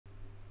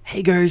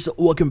Hey guys,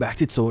 welcome back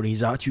to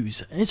Tony's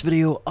How-Tos. In this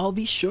video, I'll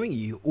be showing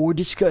you or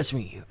discussing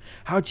with you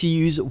how to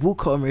use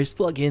Woocommerce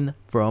plugin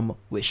from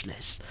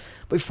Wishlist.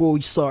 Before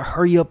we start,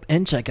 hurry up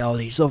and check out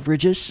the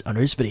suffrages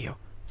under this video.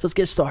 So let's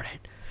get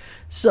started.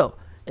 So,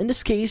 in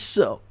this case,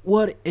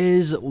 what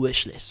is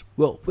Wishlist?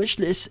 Well,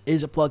 Wishlist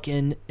is a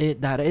plugin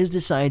that is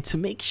designed to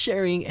make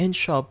sharing and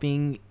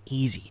shopping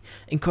easy,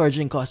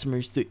 encouraging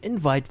customers to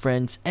invite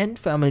friends and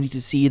family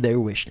to see their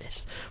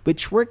wishlist,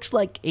 which works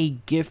like a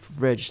gift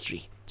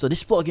registry. So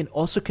this plugin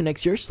also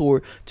connects your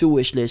store to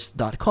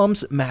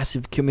Wishlist.com's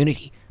massive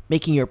community,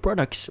 making your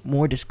products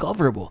more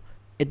discoverable.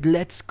 It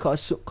lets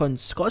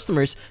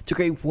customers to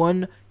create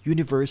one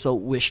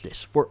universal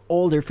wishlist for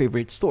all their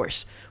favorite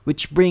stores,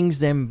 which brings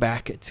them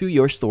back to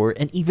your store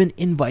and even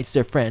invites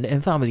their friend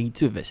and family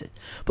to visit.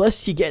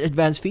 Plus, you get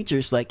advanced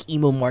features like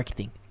email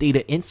marketing,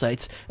 data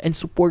insights, and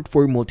support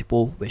for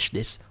multiple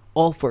wishlists,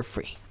 all for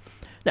free.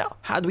 Now,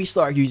 how do we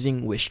start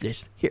using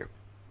Wishlist here?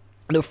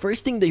 The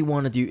first thing that you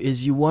want to do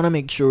is you want to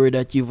make sure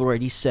that you've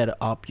already set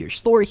up your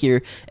store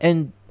here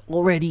and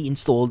already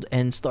installed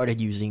and started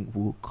using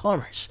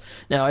Woocommerce.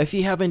 Now, if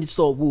you haven't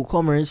installed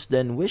Woocommerce,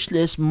 then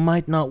Wishlist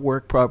might not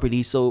work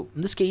properly. So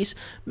in this case,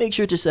 make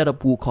sure to set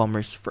up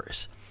Woocommerce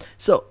first.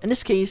 So in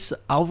this case,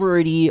 I've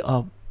already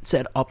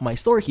set up my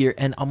store here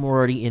and I'm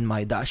already in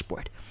my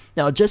dashboard.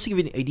 Now, just to give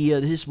you an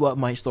idea, this is what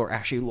my store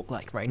actually look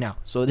like right now.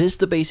 So this is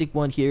the basic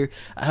one here.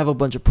 I have a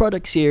bunch of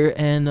products here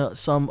and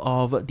some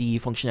of the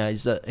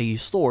functionalities that a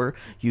store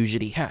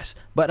usually has.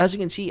 But as you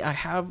can see,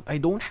 I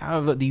don't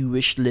have the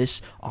wish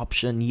list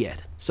option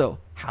yet. So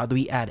how do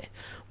we add it?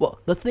 Well,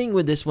 the thing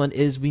with this one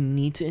is we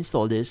need to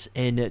install this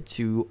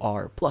into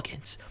our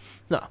plugins.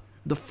 Now,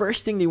 the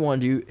first thing you want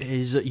to do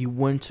is you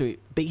want to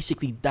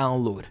basically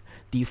download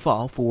the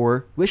file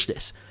for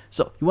Wishlist.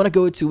 So you want to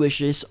go to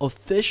Wishlist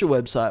official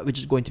website, which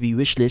is going to be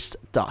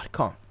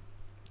wishlist.com.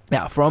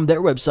 Now, from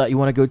their website, you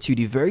want to go to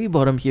the very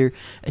bottom here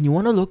and you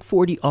want to look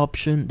for the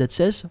option that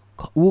says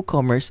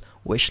Woocommerce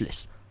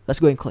Wishlist. Let's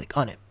go and click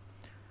on it.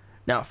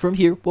 Now, from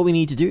here, what we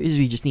need to do is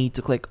we just need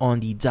to click on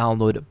the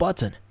download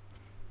button.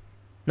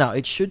 Now,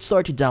 it should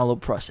start the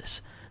download process.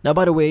 Now,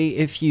 by the way,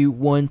 if you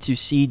want to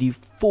see the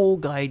full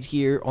guide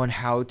here on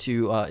how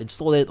to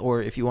install it,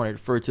 or if you want to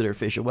refer to their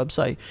official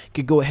website, you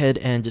could go ahead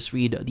and just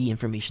read the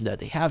information that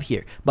they have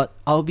here. But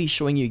I'll be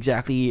showing you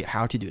exactly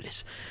how to do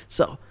this.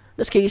 So, in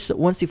this case,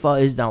 once the file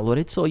is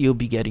downloaded, so you'll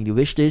be getting the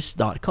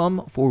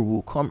wishlist.com for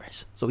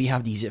Woocommerce. So we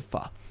have the zip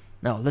file.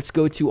 Now, let's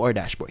go to our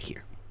dashboard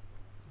here.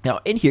 Now,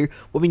 in here,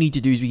 what we need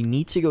to do is we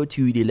need to go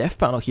to the left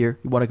panel here.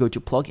 You want to go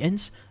to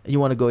plugins, and you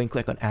want to go and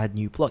click on add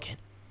new plugin.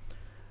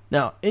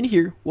 Now, in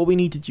here, what we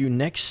need to do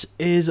next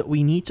is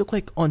we need to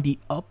click on the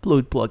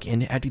upload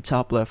plugin at the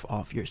top left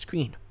of your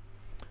screen.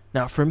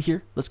 Now, from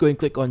here, let's go and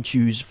click on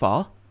choose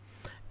file.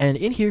 And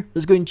in here,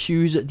 let's go and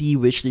choose the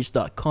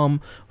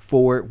wishlist.com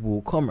for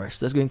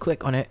Woocommerce. Let's go and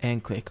click on it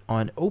and click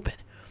on open.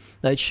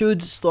 Now, it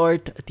should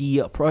start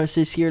the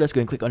process here. Let's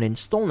go and click on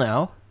install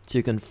now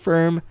to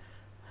confirm.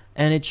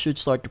 And it should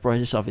start the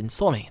process of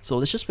installing. So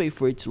let's just wait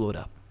for it to load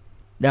up.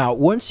 Now,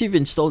 once you've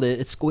installed it,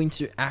 it's going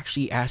to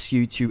actually ask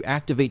you to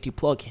activate the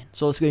plugin.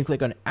 So let's go and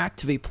click on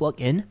activate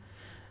plugin.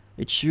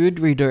 It should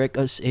redirect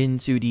us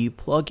into the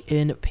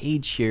plugin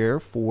page here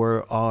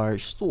for our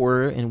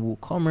store in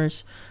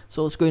Woocommerce.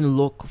 So let's go and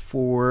look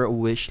for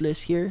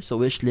Wishlist here. So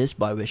Wishlist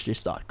by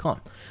wishlist.com.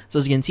 So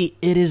as you can see,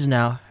 it is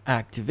now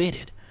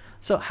activated.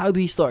 So how do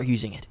we start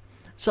using it?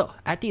 So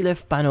at the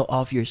left panel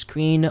of your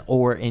screen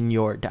or in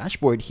your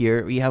dashboard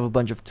here, we have a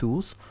bunch of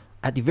tools.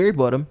 At the very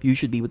bottom, you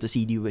should be able to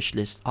see the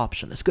wishlist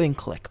option. Let's go and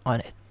click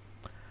on it.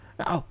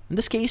 Now, in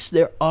this case,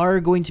 there are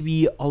going to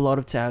be a lot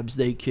of tabs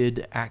they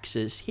could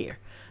access here.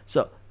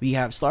 So we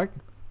have start,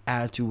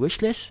 add to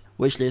wishlist,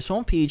 wishlist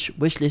homepage,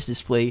 wishlist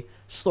display,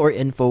 store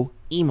info,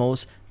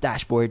 emails,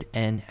 dashboard,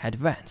 and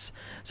advanced.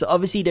 So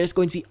obviously, there's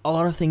going to be a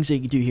lot of things that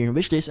you can do here in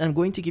wishlist, and I'm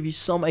going to give you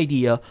some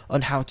idea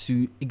on how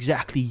to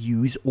exactly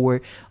use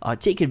or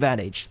take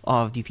advantage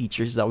of the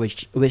features that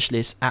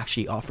wishlist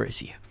actually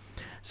offers you.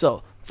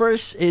 So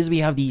first is we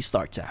have the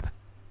start tab.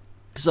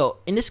 So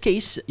in this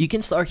case, you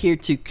can start here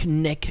to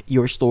connect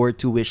your store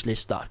to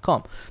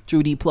wishlist.com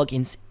through the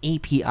plugins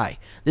API.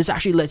 This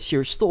actually lets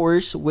your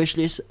store's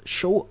wishlist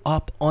show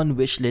up on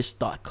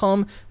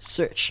wishlist.com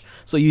search.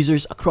 So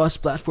users across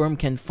platform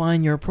can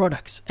find your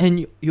products,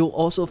 and you'll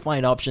also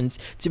find options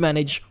to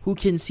manage who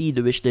can see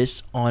the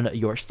wishlist on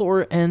your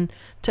store and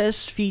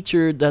test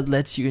feature that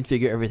lets you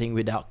configure everything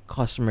without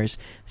customers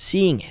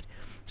seeing it.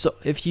 So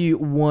if you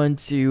want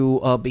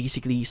to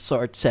basically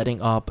start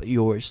setting up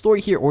your store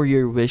here or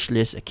your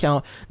wishlist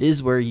account, this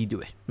is where you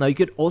do it. Now you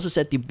could also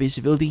set the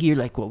visibility here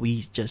like what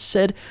we just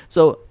said.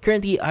 So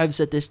currently I've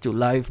set this to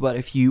live, but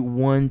if you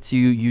want to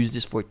use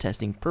this for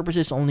testing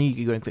purposes only, you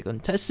can go and click on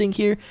testing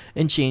here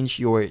and change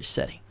your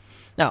setting.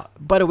 Now,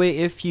 by the way,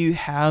 if you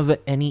have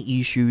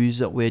any issues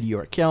with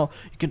your account,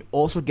 you can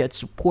also get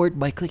support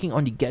by clicking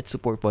on the get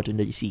support button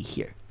that you see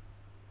here.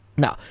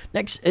 Now,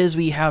 next is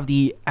we have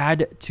the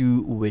add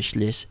to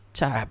wishlist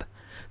tab.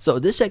 So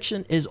this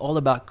section is all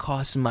about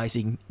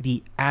customizing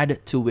the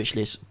add to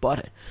wishlist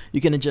button.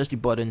 You can adjust the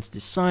button's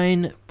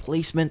design,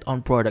 placement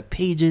on product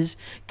pages,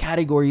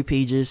 category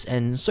pages,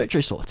 and search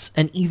results,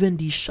 and even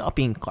the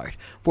shopping cart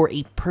for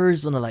a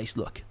personalized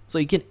look. So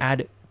you can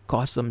add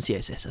custom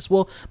CSS as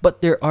well,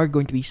 but there are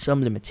going to be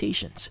some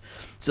limitations.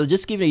 So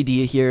just to give you an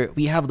idea here,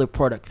 we have the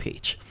product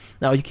page.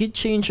 Now you can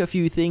change a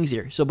few things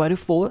here. So by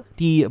default,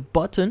 the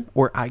button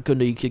or icon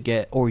that you could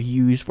get or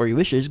use for your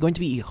wishes is going to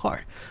be a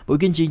heart, but we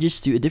can change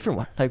this to a different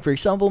one. Like for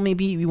example,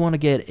 maybe we want to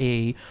get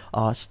a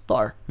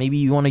star. Maybe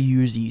you want to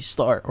use the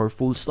star or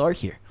full star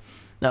here.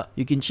 Now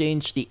you can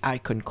change the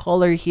icon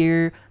color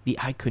here, the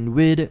icon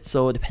width,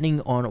 so depending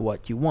on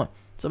what you want.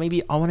 So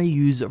maybe I want to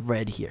use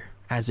red here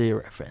as a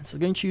reference. I'm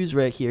going to choose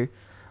red here,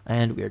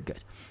 and we're good.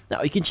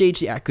 Now you can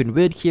change the icon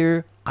width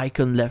here,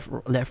 icon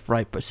left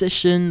right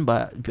position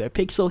by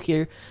pixel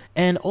here,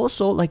 and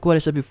also like what I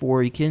said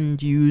before, you can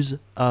use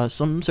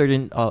some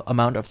certain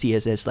amount of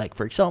CSS, like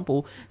for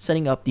example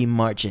setting up the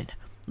margin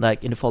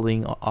like in the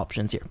following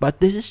options here. But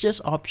this is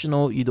just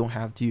optional. You don't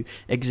have to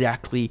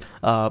exactly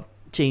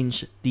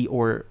change the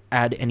or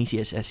add any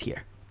CSS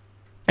here.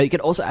 You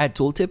can also add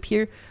tooltip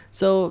here.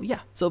 So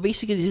yeah, so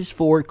basically this is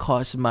for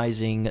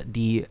customizing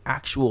the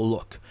actual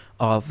look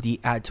of the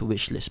add to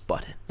wish list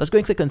button. Let's go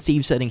and click on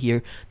save setting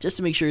here just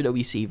to make sure that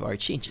we save our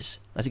changes.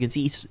 As you can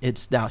see,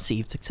 it's now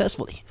saved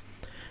successfully.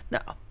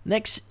 Now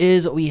next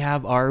is we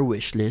have our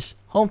wish list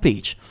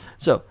homepage.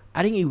 So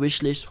adding a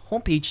wish list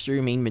homepage to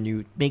your main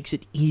menu makes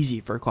it easy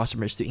for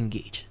customers to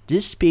engage.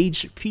 This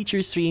page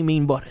features 3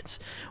 main buttons.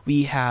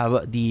 We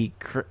have the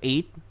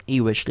create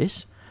a wish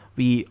list,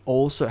 we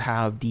also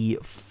have the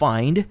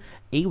find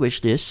a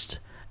wish list,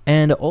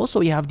 and also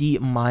we have the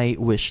my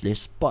wish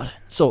list button.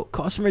 So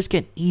customers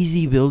can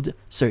easily build,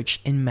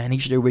 search, and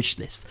manage their wish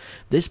list.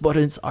 These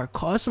buttons are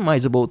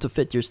customizable to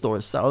fit your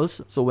store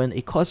styles. So when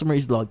a customer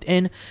is logged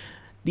in,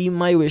 the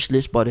my wish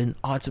list button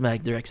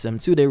automatically directs them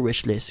to their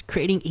wish list,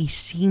 creating a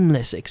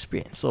seamless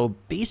experience. So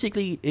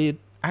basically it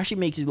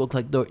actually makes it look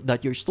like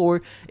that your store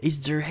is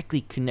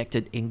directly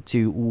connected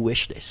into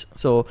wishlist.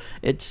 So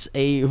it's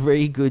a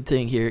very good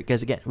thing here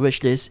because again,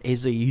 wishlist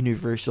is a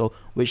universal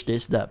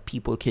wishlist that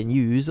people can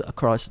use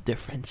across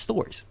different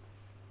stores.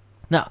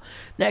 Now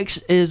next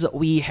is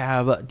we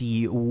have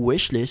the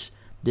wishlist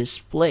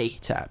display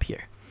tab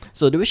here.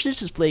 So the wishlist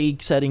display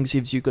settings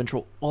gives you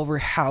control over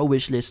how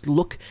wishlists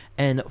look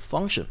and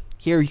function.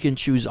 Here you can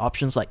choose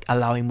options like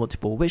allowing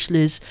multiple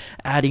wishlists,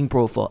 adding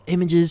profile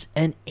images,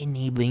 and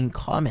enabling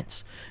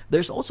comments.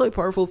 There's also a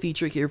powerful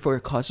feature here for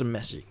custom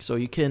messaging. So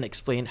you can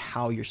explain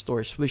how your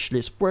store's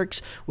wishlist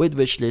works with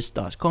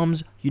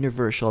Wishlist.com's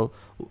universal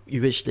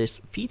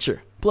wishlist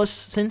feature. Plus,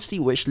 since the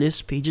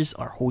wishlist pages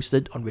are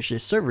hosted on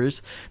wishlist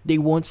servers, they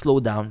won't slow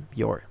down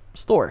your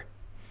store.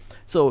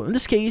 So in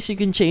this case, you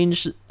can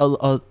change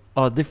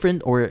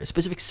different or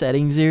specific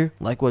settings here,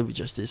 like what we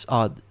just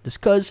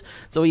discussed.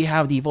 So we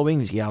have the following: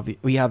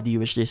 we have the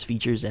wishlist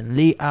features and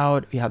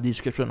layout. We have the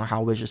description on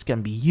how wishlist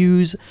can be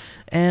used,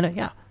 and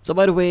yeah. So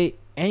by the way,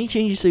 any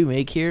changes you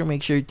make here,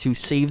 make sure to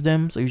save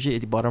them. So usually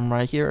at the bottom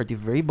right here, or at the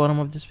very bottom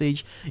of this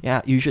page,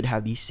 yeah, you should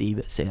have the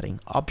save setting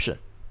option.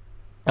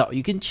 Now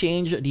you can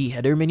change the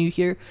header menu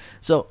here.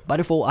 So by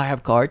default, I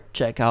have cart,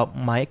 checkout,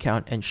 my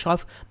account, and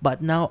shop.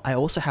 But now I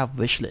also have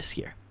wishlist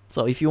here.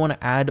 So if you want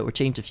to add or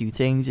change a few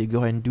things, you go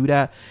ahead and do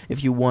that.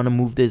 If you want to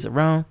move this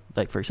around,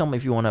 like for example,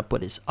 if you want to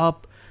put this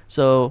up.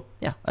 So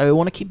yeah, I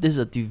want to keep this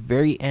at the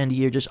very end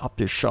here, just up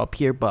to shop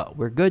here, but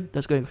we're good.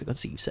 Let's go and click on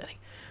save setting.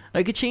 Now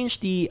you can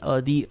change the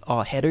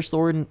header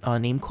store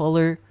name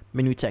color,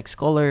 menu text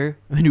color,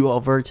 menu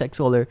over text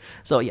color.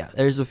 So yeah,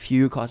 there's a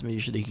few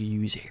customizations that you can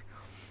use here.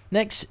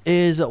 Next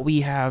is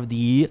we have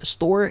the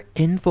store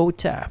info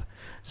tab.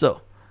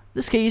 So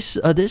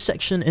this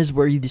section is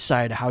where you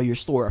decide how your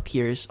store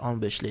appears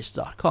on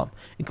Wishlist.com,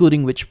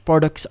 including which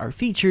products are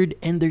featured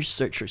and their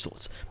search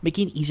results,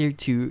 making it easier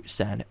to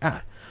stand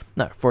out.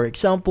 Now, for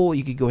example,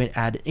 you could go ahead and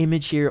add an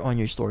image here on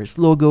your store's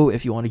logo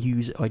if you want to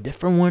use a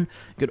different one.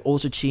 You could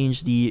also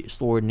change the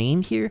store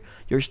name here,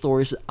 your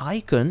store's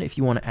icon if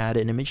you want to add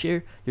an image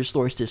here, your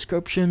store's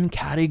description,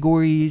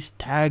 categories,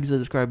 tags that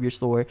describe your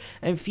store,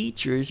 and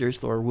features your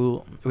store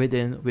will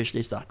within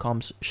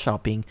Wishlist.com's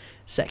shopping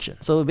section.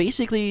 So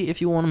basically,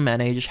 if you want to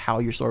manage how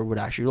your store would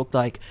actually look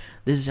like,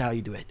 this is how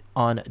you do it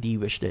on the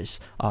Wishlist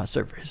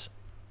servers.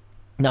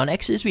 Now,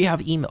 next is we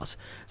have emails.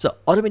 So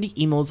automatic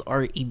emails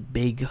are a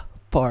big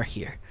part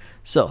here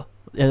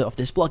of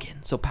this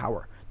plugin. So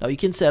power. Now you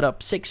can set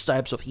up 6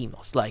 types of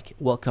emails, like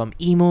welcome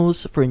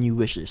emails for new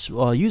wishlist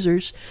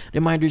users,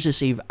 reminders to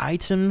save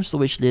items to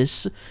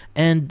wishlists,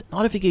 and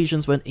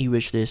notifications when a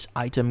wishlist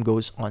item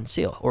goes on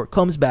sale or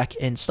comes back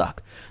in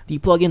stock. The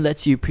plugin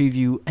lets you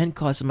preview and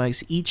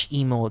customize each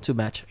email to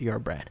match your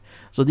brand.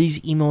 So these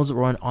emails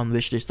run on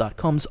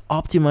Wishlist.com's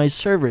optimized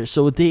servers,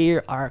 so they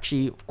are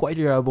actually quite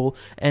reliable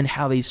and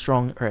have a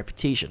strong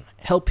reputation,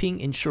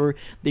 helping ensure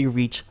they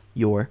reach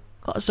your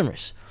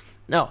customers.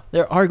 Now,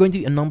 there are going to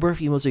be a number of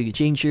emails that you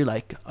change here,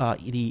 like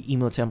the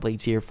email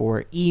templates here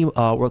for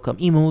welcome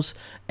emails,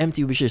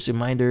 empty wishes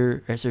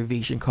reminder,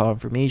 reservation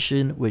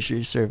confirmation, wish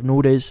reserve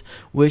notice,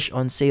 wish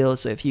on sale.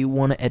 So if you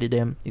want to edit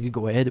them, you can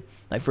go ahead.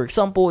 Like for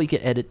example, you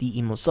can edit the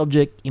email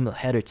subject, email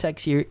header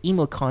text here,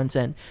 email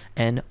content,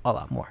 and a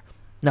lot more.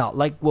 Now,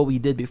 like what we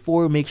did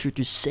before, make sure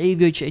to save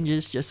your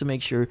changes just to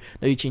make sure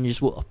that your changes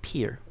will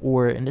appear,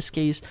 or in this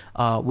case,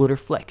 will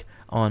reflect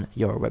on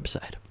your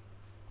website.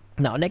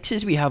 Now, next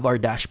is we have our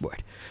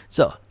dashboard.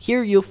 So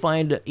here you'll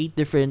find 8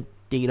 different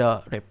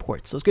data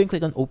reports. So let's go and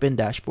click on Open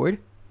Dashboard.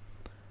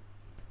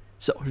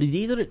 So the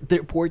data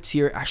reports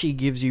here actually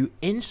gives you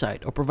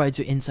insight, or provides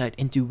you insight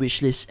into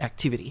wishlist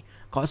activity,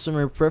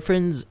 customer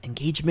preference,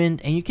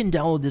 engagement, and you can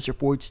download these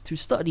reports to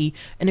study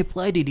and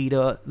apply the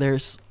data.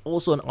 There's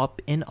also an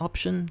opt-in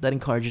option that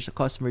encourages the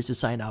customers to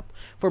sign up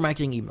for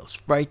marketing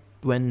emails right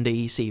when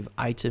they save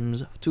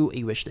items to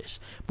a wishlist,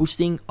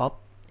 boosting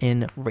up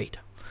in rate.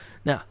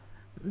 Now,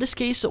 in this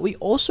case, we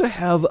also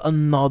have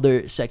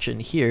another section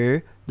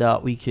here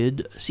that we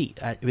could see,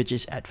 which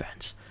is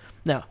advanced.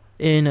 Now,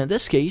 in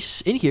this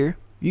case, in here,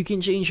 you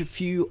can change a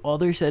few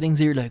other settings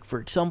here. Like for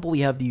example, we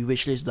have the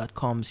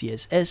wishlist.com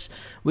CSS,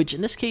 which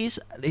in this case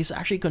is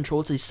actually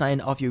controls the sign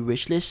of your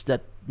wishlist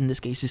that in this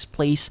case is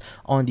placed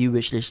on the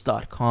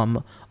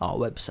wishlist.com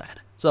website.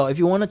 So if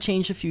you want to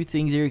change a few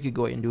things here, you could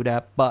go ahead and do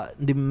that. But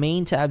the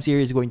main tabs here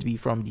is going to be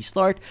from the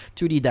start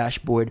to the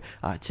dashboard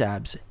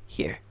tabs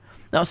here.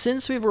 Now,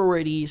 since we've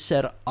already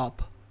set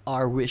up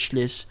our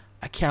wishlist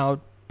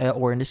account,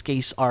 or in this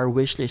case, our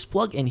wishlist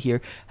plugin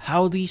here,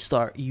 how do we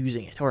start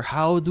using it? Or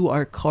how do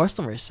our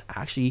customers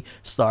actually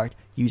start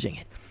using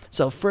it?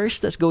 So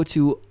first, let's go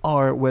to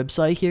our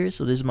website here.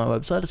 So this is my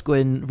website. Let's go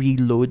ahead and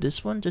reload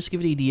this one, just to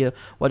give you an idea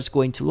what it's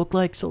going to look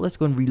like. So let's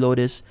go and reload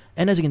this.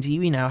 And as you can see,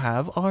 we now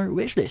have our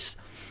wishlist.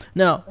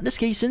 Now, in this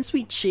case, since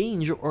we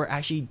change or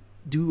actually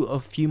do a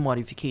few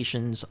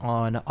modifications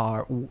on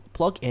our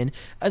plugin,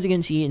 as you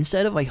can see,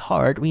 instead of a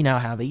heart, we now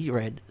have a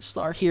red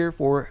star here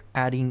for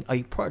adding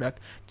a product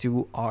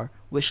to our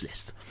wish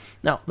list.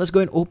 Now let's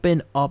go and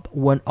open up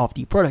one of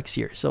the products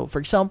here. So for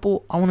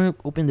example, I want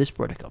to open this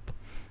product up.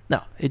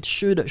 Now it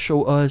should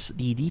show us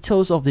the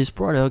details of this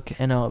product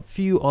and a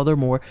few other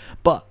more,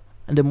 but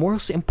the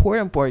most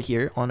important part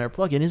here on our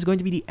plugin is going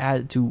to be the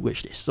add to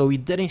wish list. So we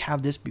didn't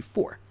have this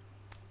before.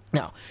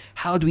 Now,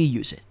 how do we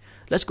use it?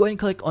 Let's go ahead and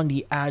click on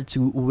the add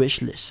to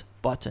wish list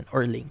button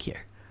or link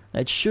here.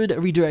 That should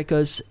redirect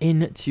us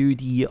into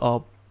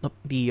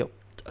the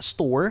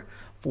store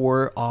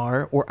for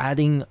our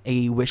adding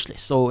a wish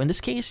list. So in this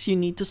case, you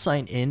need to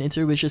sign in into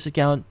your wishlist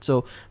account.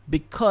 So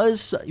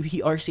because we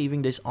are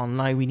saving this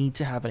online, we need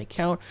to have an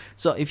account.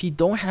 So if you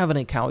don't have an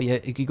account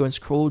yet, you can go and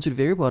scroll to the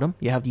very bottom.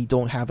 You have the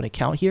don't have an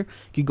account here.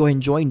 You can go ahead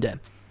and join them.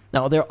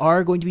 Now, there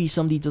are going to be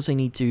some details I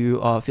need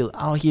to fill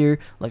out here,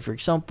 like for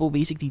example,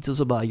 basic details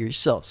about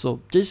yourself.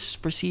 So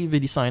just proceed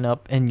with the sign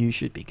up and you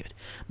should be good.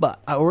 But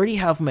I already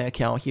have my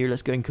account here.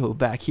 Let's go and go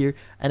back here,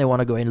 and I want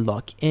to go and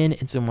log in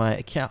into my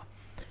account.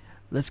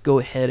 Let's go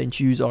ahead and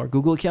choose our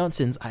Google account,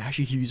 since I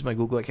actually use my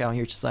Google account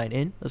here to sign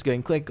in. Let's go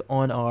and click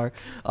on our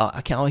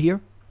account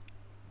here.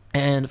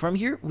 And from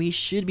here, we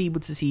should be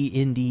able to see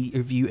in the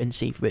review and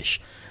save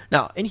wish.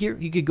 Now, in here,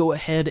 you could go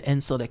ahead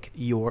and select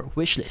your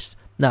wish list.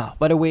 Now,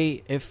 by the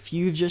way, if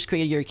you've just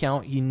created your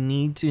account, you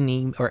need to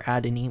name or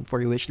add a name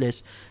for your wish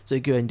list. So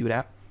you go ahead and do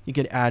that. You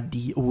could add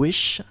the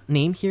wish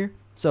name here.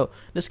 So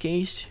in this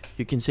case,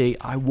 you can say,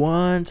 I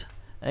want,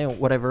 and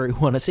whatever you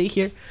want to say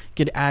here.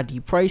 You can add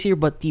the price here,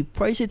 but the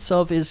price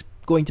itself is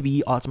going to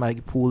be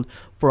automatically pulled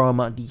from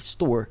the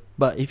store.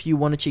 But if you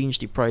want to change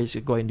the price,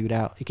 you go ahead and do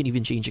that. You can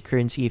even change the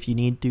currency if you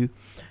need to.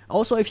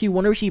 Also, if you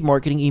want to receive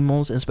marketing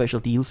emails and special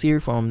deals here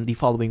from the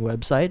following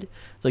website,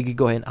 so you can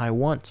go ahead and I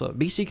want. So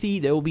basically,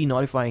 they will be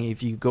notifying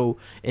if you go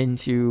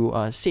into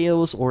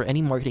sales or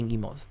any marketing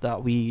emails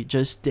that we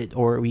just did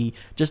or we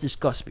just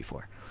discussed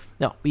before.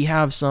 Now, we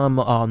have some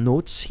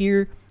notes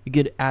here. You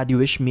could add your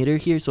wish meter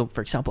here. So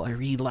for example, I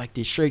really like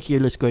this shirt here.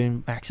 Let's go ahead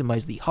and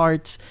maximize the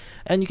hearts.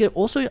 And you can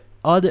also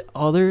add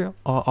other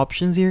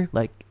options here,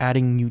 like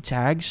adding new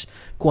tags,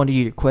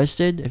 quantity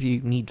requested if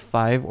you need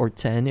 5 or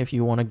 10 if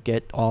you want to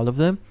get all of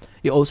them.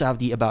 You also have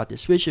the about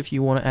this wish if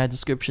you want to add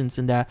descriptions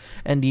in that,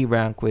 and the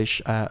rank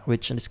wish,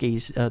 which in this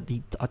case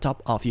the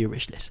top of your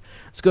wish list.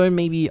 Let's go ahead and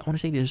maybe I want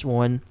to say this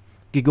one.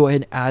 You could go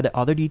ahead and add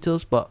other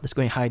details, but let's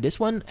go and hide this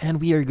one, and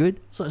we are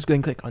good. So let's go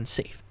and click on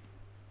save.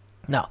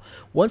 Now,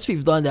 once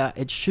we've done that,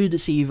 it should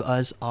save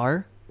us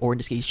our, or in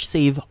this case,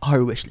 save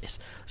our wish list.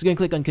 Let's go and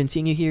click on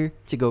continue here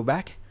to go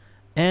back.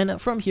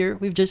 And from here,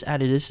 we've just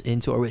added this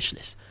into our wish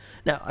list.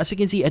 Now, as you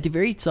can see at the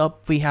very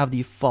top, we have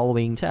the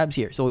following tabs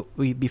here. So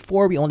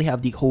before we only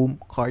have the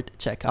home cart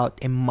checkout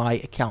in my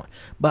account.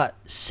 But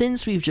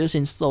since we've just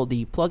installed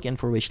the plugin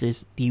for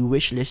wishlist, the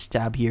wishlist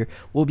tab here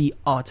will be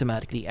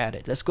automatically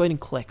added. Let's go ahead and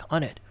click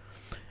on it.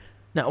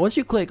 Now, once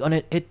you click on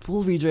it, it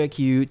will redirect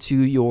you to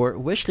your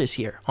wish list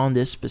here on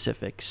this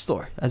specific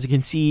store. As you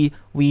can see,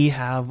 we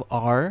have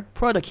our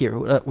product here,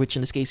 which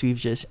in this case we've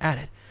just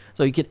added. So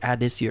So you can add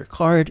this to your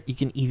cart. You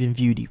can even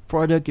view the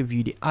product, you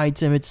view the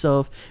item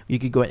itself. You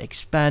could go and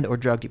expand or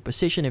drag the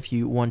position if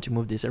you want to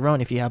move this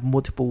around. If you have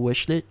multiple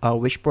wish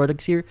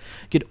products here,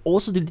 you could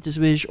also delete this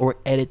wish or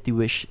edit the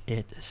wish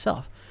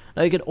itself.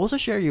 Now you can also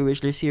share your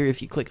wish list here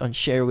if you click on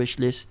share wish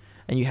list,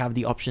 and you have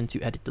the option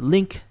to edit the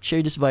link,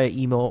 share this via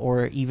email,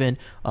 or even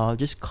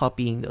just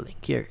copying the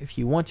link here if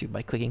you want to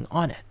by clicking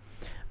on it.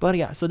 But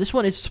yeah, so this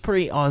one is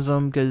pretty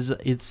awesome because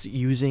it's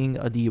using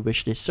the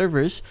wishlist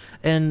servers,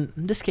 and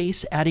in this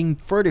case adding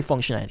further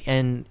functionality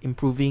and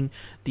improving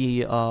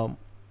the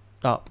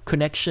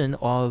connection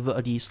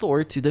of the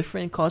store to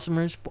different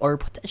customers or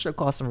potential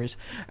customers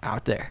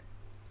out there.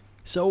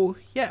 So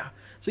yeah,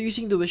 so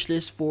using the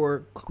wishlist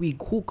for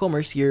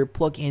Woocommerce here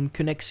plugin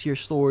connects your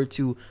store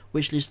to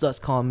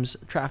wishlist.com's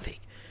traffic,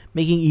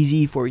 making it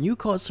easy for new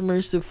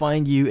customers to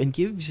find you and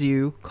gives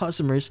you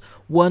customers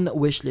one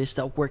wishlist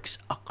that works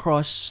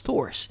across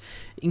stores,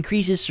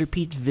 increases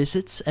repeat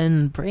visits,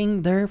 and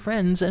bring their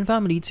friends and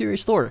family to your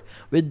store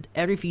with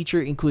every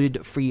feature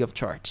included free of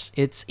charge.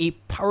 It's a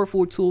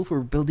powerful tool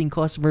for building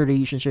customer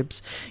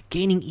relationships,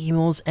 gaining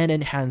emails, and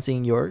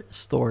enhancing your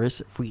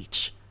store's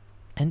reach.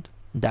 And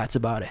that's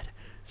about it.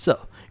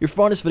 So, if you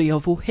found this video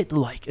helpful, hit the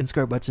like and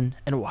subscribe button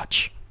and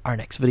watch our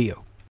next video.